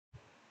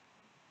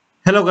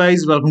Hello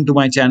guys, welcome to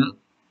my channel.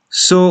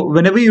 So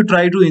whenever you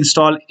try to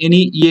install any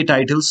EA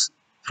titles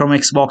from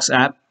Xbox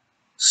app,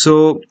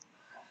 so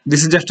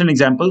this is just an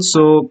example.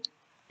 So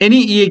any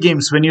EA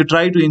games, when you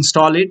try to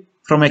install it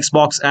from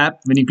Xbox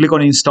app, when you click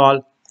on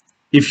install,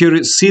 if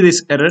you see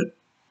this error,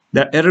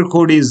 the error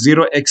code is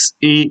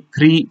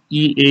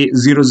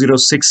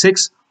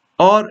 0xa3ea0066,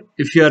 or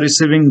if you are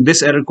receiving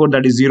this error code,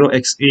 that is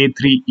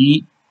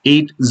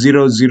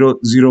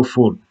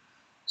 0xa3e80004.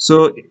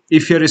 So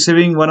if you're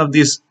receiving one of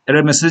these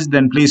error messages,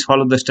 then please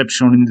follow the steps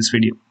shown in this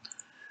video.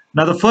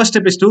 Now the first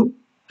step is to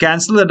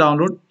cancel the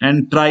download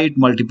and try it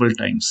multiple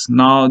times.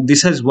 Now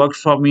this has worked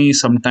for me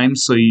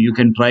sometimes, so you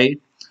can try it.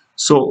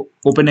 So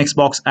open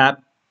Xbox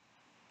app.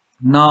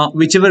 Now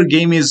whichever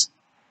game is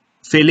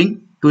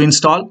failing to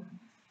install,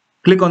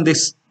 click on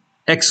this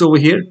X over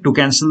here to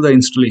cancel the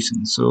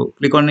installation. So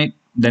click on it,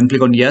 then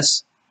click on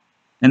yes,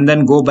 and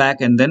then go back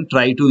and then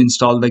try to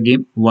install the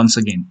game once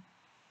again.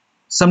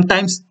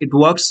 Sometimes it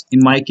works.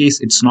 In my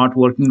case, it's not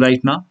working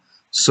right now.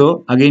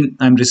 So again,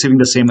 I'm receiving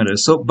the same error.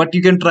 So, but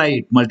you can try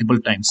it multiple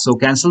times. So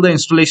cancel the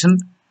installation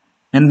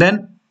and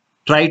then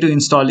try to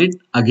install it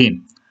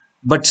again.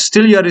 But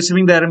still you are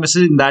receiving the error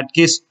message. In that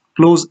case,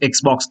 close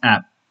Xbox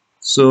app.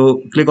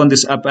 So click on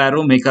this up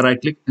arrow, make a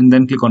right click and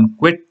then click on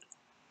quit.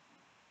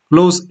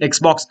 Close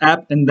Xbox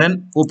app and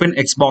then open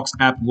Xbox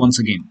app once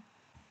again.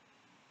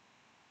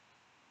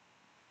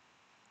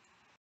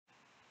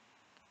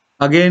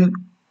 Again,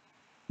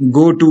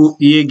 go to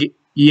EA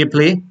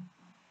Play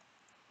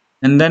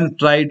and then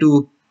try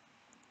to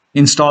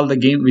install the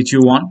game which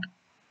you want.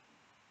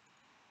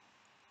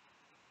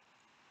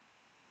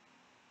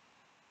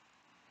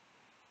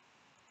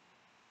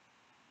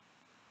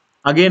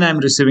 Again, I'm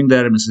receiving the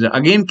error message.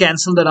 Again,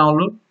 cancel the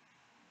download.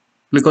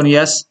 Click on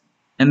yes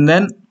and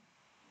then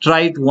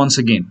try it once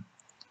again.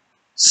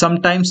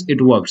 Sometimes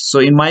it works. So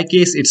in my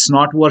case, it's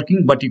not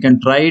working, but you can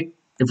try it.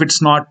 If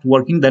it's not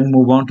working, then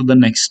move on to the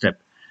next step.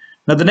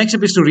 Now, the next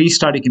step is to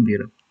restart your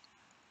computer.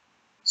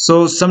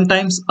 So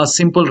sometimes a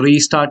simple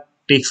restart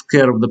takes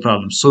care of the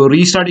problem. So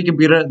restart your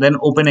computer, then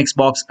open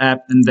Xbox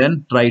app and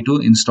then try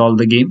to install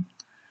the game.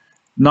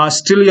 Now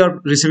still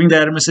you're receiving the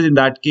error message. In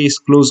that case,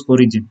 close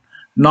Origin.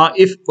 Now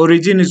if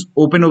Origin is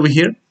open over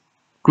here,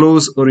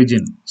 close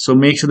Origin. So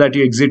make sure that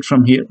you exit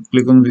from here,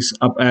 click on this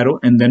up arrow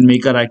and then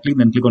make a right click,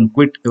 then click on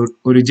quit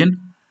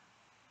Origin.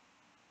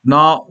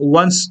 Now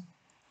once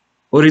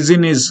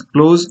Origin is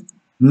closed,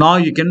 now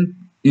you can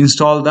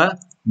install the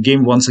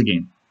game once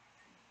again.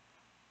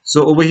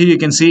 So over here you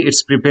can see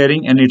it's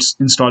preparing and it's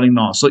installing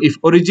now. So if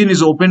Origin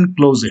is open,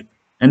 close it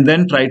and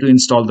then try to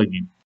install the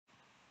game.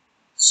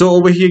 So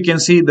over here you can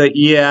see the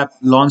EA app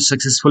launched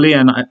successfully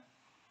and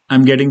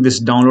I'm getting this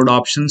download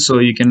option. So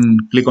you can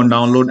click on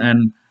download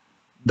and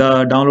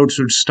the download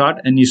should start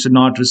and you should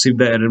not receive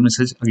the error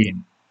message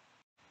again.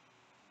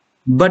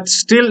 But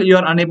still you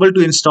are unable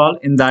to install.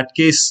 In that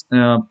case,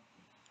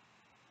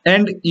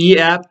 end EA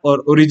app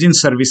or Origin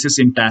services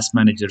in Task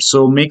Manager.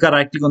 So make a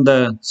right click on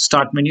the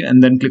start menu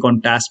and then click on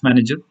Task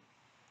Manager.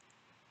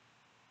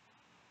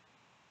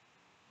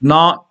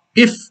 Now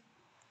if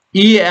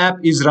EA app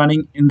is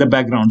running in the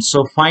background,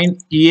 so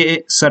find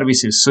EA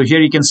services. So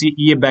here you can see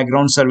EA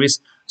background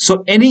service.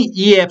 So any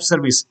EA app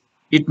service,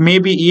 it may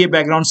be EA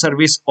background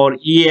service or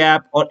EA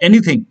app or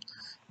anything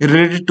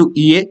related to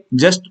EA,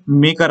 just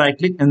make a right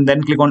click and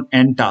then click on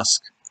end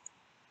task.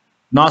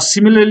 Now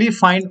similarly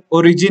find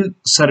Origin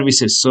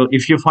services. So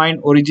if you find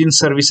Origin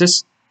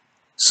services,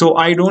 so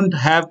I don't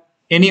have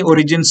any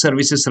Origin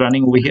services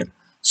running over here.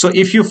 So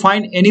if you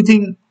find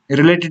anything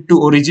related to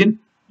Origin,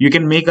 you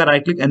can make a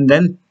right click and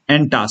then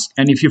end task.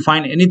 And if you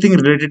find anything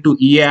related to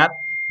EA app,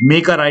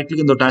 make a right click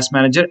in the task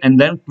manager and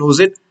then close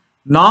it.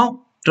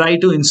 Now try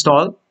to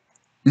install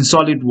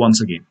it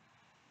once again.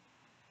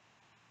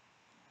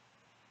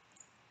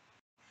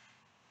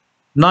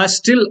 Now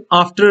still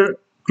after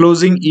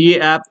closing EA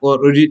app or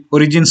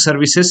Origin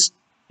services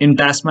in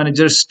task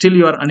manager, still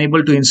you are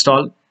unable to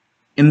install.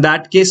 In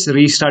that case,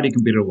 restart your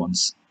computer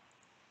once.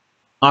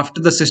 After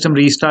the system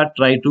restart,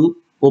 try to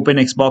open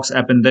Xbox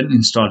app and then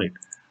install it.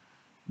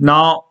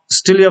 Now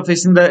still you are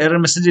facing the error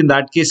message. In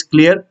that case,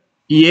 clear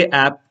EA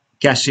app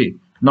cache.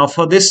 Now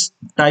for this,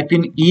 type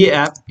in EA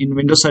app in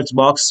Windows search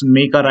box,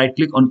 make a right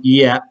click on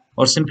EA app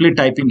or simply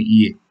type in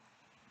EA.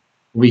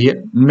 Over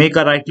here, make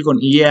a right click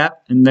on EA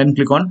app and then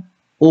click on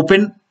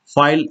open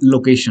file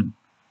location.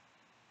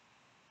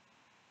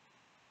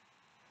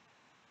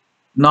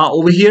 Now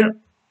over here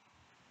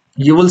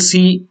you will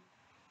see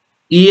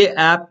EA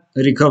app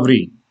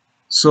recovery.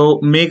 So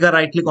make a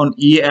right click on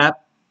EA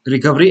app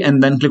recovery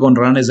and then click on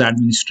run as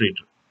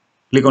administrator.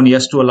 Click on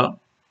yes to allow.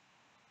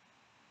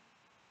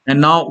 And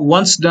now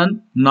once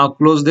done, now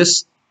close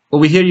this.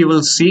 Over here you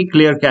will see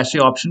clear cache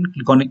option.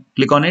 Click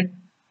on it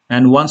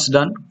and once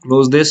done,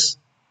 close this.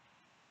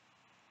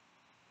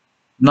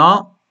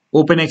 Now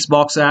open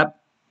Xbox app.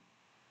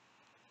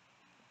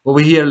 Over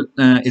here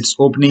it's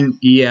opening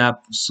EA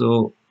app,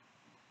 so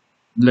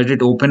let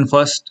it open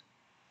first.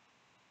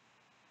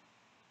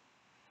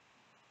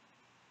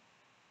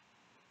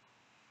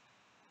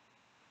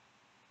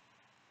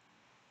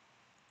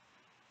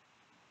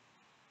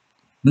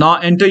 Now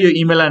enter your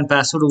email and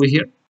password over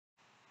here.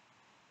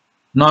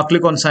 Now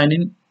click on sign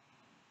in.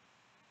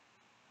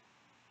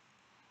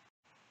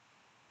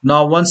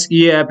 Now once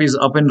EA app is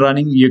up and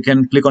running, you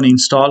can click on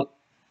install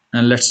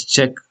and let's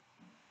check.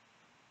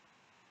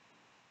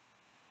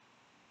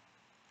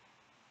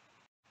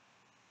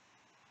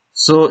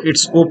 So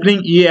it's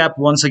opening EA app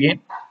once again.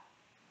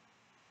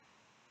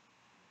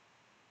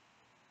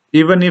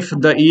 Even if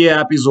the EA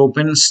app is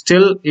open,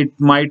 still it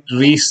might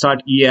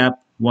restart EA app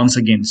once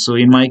again. So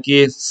in my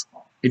case,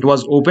 it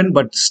was open,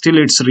 but still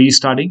it's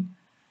restarting.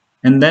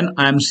 And then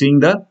I'm seeing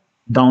the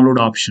download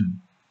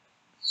option.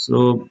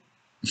 So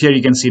here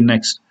you can see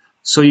next.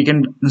 So you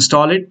can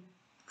install it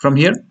from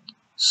here.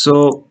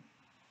 So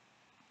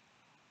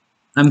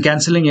I'm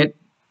canceling it.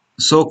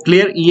 So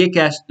clear EA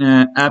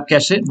app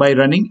cache by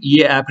running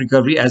EA app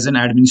recovery as an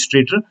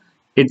administrator.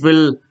 It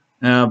will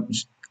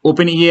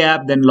open EA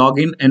app, then log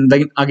in, and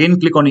then again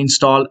click on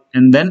install,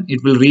 and then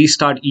it will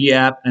restart EA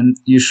app, and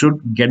you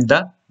should get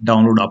the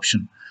download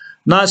option.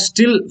 Now,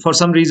 still for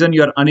some reason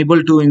you are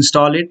unable to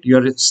install it, you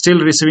are still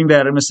receiving the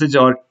error message,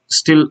 or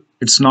still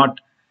it's not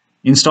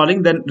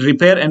installing, then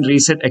repair and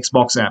reset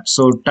Xbox app.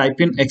 So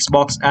type in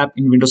Xbox app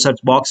in Windows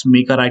search box,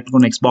 make a right click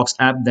on Xbox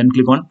app, then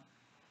click on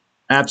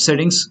app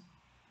settings.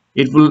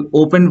 It will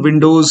open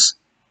Windows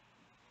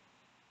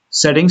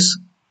settings,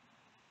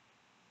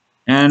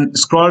 and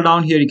scroll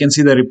down here. You can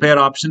see the repair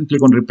option.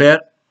 Click on repair,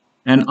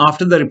 and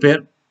after the repair,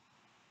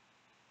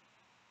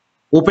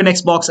 open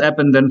Xbox app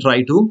and then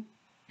try to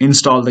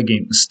install the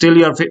game. Still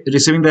you are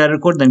receiving the error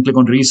code, then click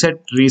on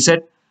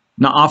reset.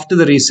 Now after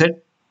the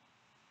reset,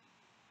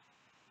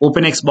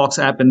 open Xbox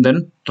app and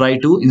then try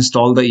to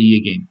install the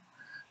EA game.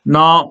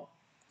 Now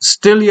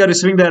still you are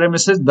receiving the error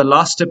message. The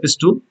last step is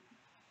to,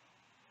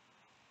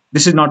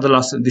 this is not the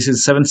last, this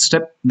is 7th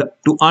step,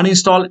 to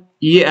uninstall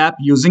EA app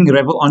using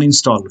revo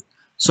uninstaller.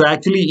 So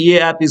actually EA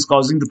app is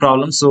causing the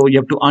problem, so you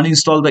have to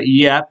uninstall the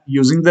EA app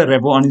using the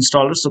revo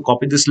uninstaller. So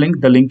copy this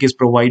link, the link is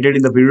provided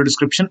in the video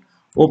description.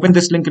 Open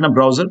this link in a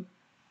browser.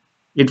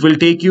 It will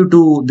take you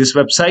to this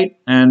website,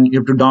 and you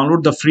have to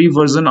download the free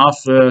version of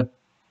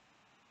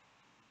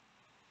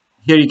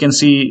here you can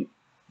see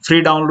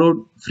free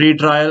download, free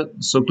trial.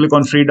 So click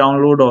on free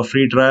download or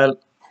free trial.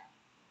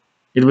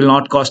 It will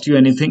not cost you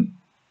anything.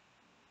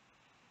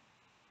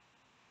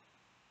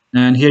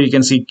 And here you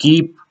can see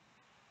keep,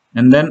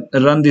 and then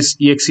run this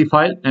exe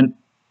file and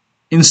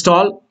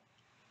install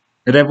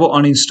revo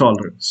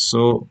uninstaller.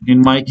 So in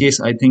my case,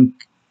 I think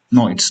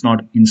no, it's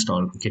not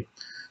installed. Okay,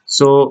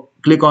 so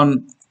click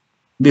on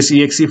this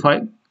exe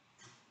file.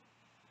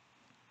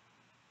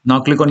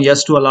 Now click on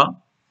yes to allow.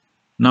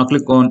 Now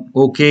click on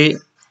OK,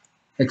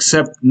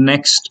 accept,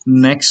 next,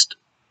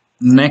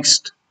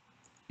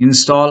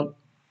 install.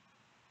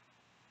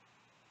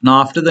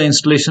 Now after the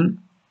installation,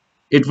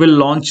 it will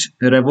launch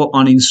revo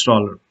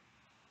uninstaller.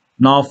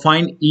 Now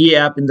find EA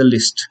app in the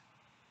list.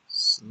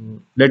 So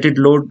let it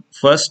load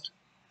first.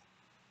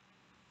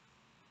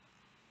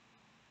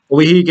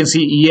 Over here you can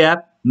see EA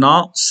app.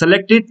 Now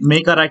select it,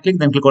 make a right click,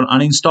 then click on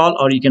uninstall,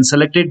 or you can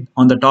select it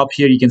on the top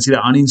here. You can see the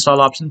uninstall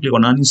option. Click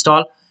on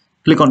uninstall,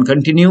 click on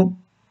continue.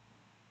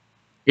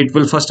 It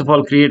will first of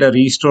all create a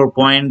restore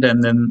point,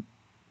 and then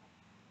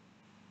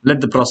let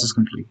the process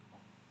complete.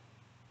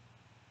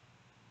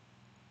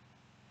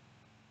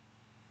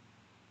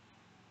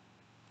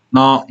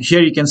 Now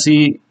here you can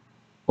see,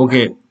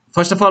 okay,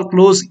 first of all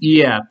close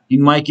EA app.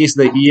 In my case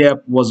the EA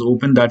app was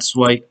open, that's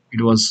why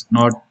it was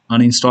not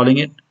uninstalling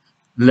it.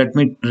 Let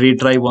me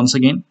retry once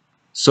again.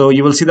 So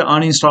you will see the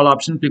uninstall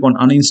option. Click on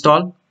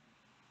uninstall.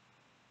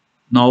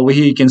 Now over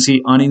here you can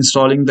see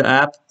uninstalling the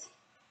app.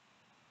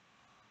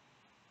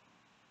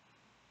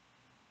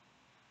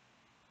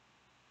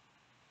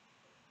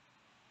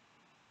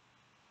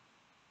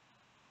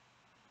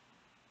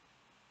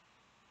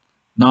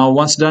 Now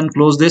once done,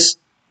 close this.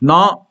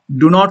 Now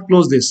do not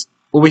close this.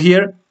 Over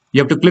here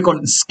you have to click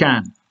on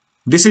scan.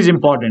 This is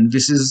important.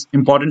 This is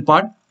important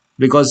part,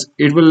 because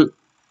it will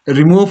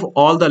remove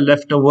all the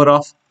leftover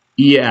of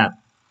EA app.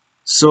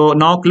 So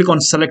now click on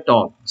select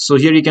all. So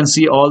here you can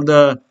see all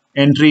the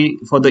entry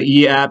for the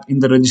EA app in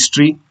the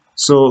registry.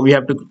 So we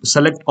have to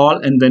select all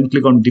and then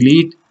click on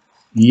delete.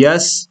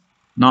 Yes.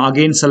 Now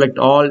again select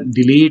all,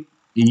 delete.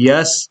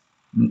 Yes.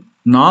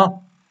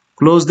 Now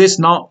close this.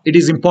 Now it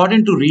is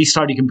important to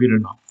restart your computer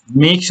now.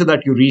 Make sure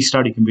that you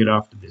restart your computer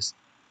after this.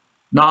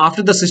 Now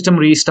after the system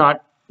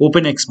restart,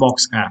 open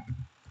Xbox app.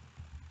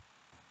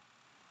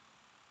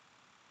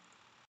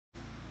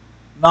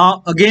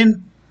 Now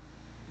again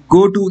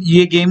go to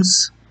EA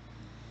games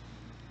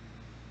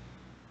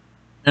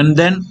and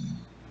then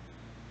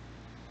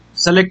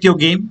select your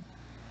game.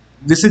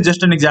 This is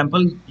just an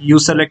example. You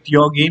select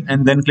your game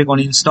and then click on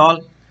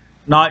install.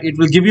 Now it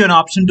will give you an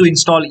option to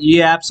install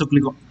EA app. So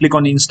click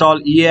on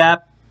install EA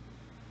app.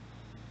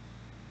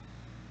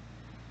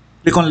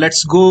 Click on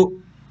let's go.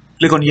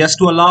 Click on yes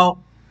to allow.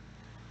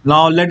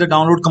 Now let the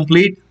download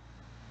complete.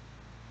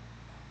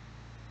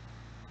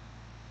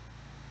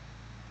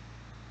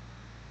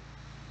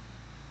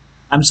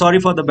 I'm sorry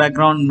for the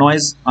background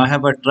noise. I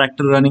have a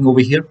tractor running over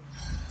here.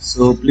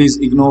 So please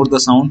ignore the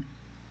sound.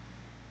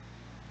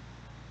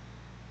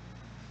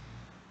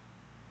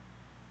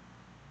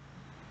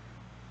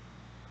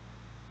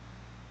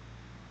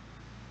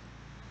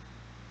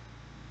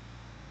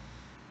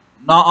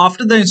 Now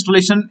after the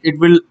installation, it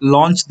will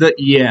launch the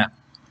EA app.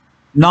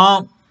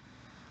 Now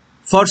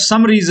for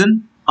some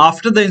reason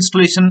after the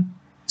installation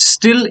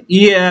still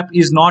EA app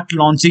is not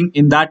launching,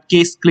 in that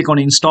case click on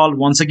install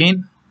once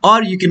again,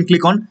 or you can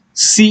click on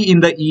C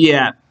in the EA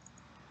app.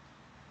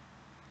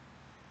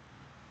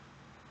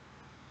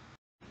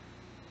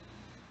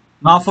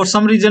 Now for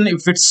some reason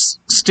if it's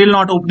still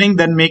not opening,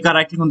 then make a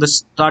right click on the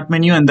start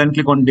menu and then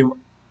click on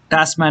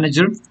task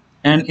manager,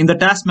 and in the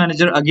task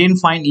manager again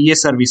find EA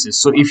services.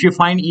 So if you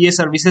find EA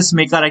services,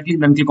 make a right click,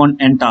 then click on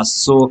end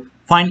task. So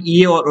find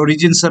EA or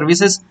origin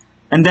services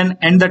and then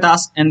end the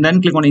task and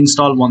then click on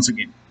install once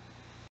again.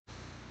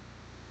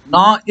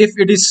 Now if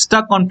it is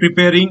stuck on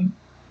preparing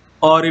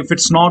or if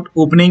it's not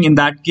opening, in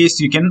that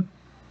case you can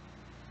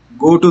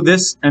go to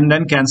this and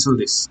then cancel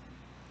this,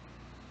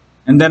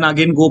 and then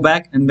again go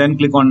back and then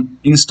click on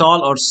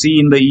install or C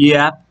in the EA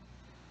app.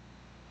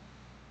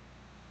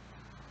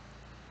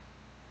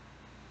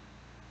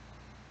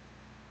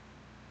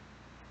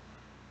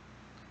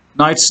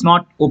 Now it's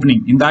not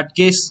opening. In that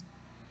case,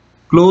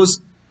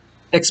 close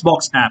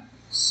Xbox app.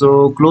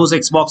 So close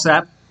Xbox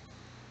app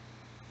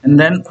and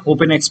then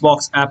open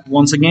Xbox app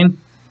once again.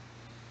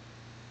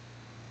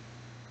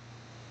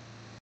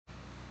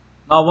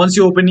 Now once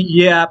you open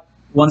EA app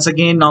once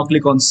again, now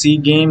click on C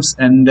games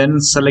and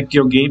then select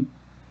your game.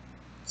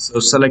 So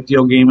select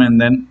your game and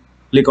then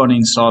click on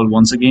install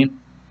once again,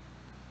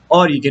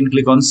 or you can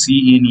click on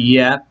C in EA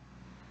app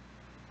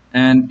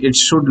and it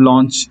should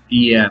launch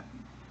EA app.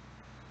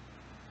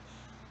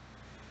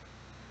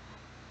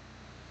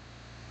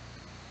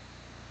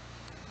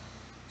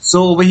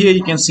 So over here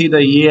you can see the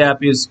EA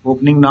app is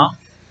opening now.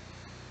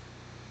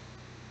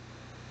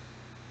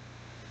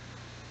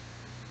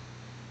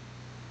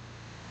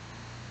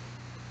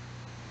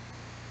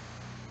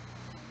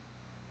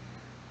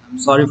 I'm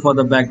sorry for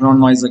the background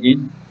noise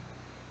again.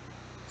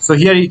 So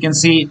here you can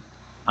see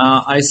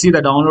I see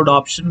the download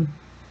option.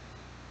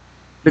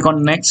 Click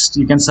on next.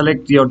 You can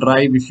select your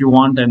drive if you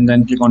want and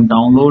then click on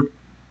download,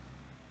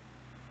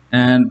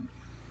 and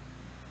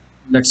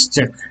let's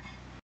check.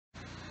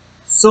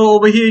 So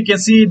over here you can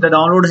see the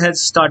download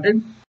has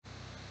started.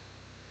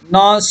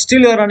 Now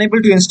still you are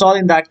unable to install,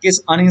 in that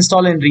case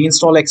uninstall and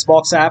reinstall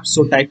Xbox app.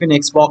 So type in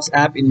Xbox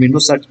app in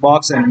Windows search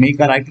box and make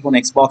a right click on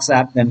Xbox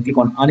app, then click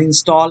on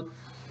uninstall.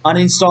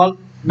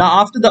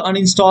 Now after the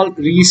uninstall,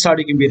 restart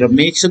your computer.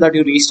 Make sure that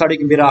you restart your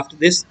computer after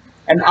this,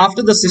 and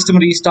after the system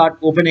restart,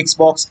 open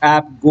Xbox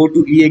app, go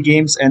to EA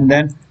games and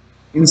then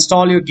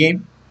install your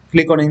game.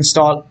 Click on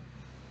install.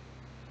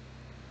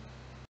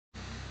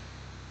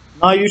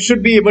 Now you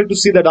should be able to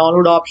see the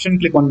download option.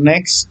 Click on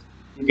next.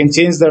 You can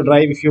change the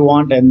drive if you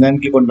want and then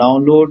click on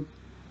download,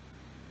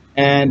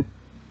 and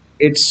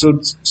it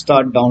should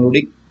start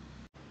downloading.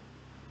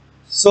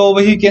 So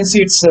over here you can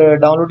see it's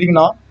downloading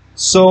now.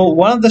 So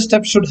one of the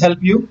steps should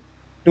help you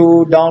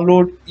to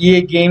download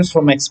EA games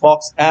from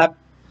Xbox app,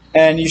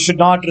 and you should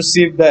not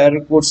receive the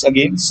error codes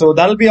again. So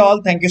that'll be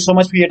all. Thank you so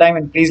much for your time,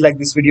 and please like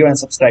this video and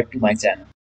subscribe to my channel.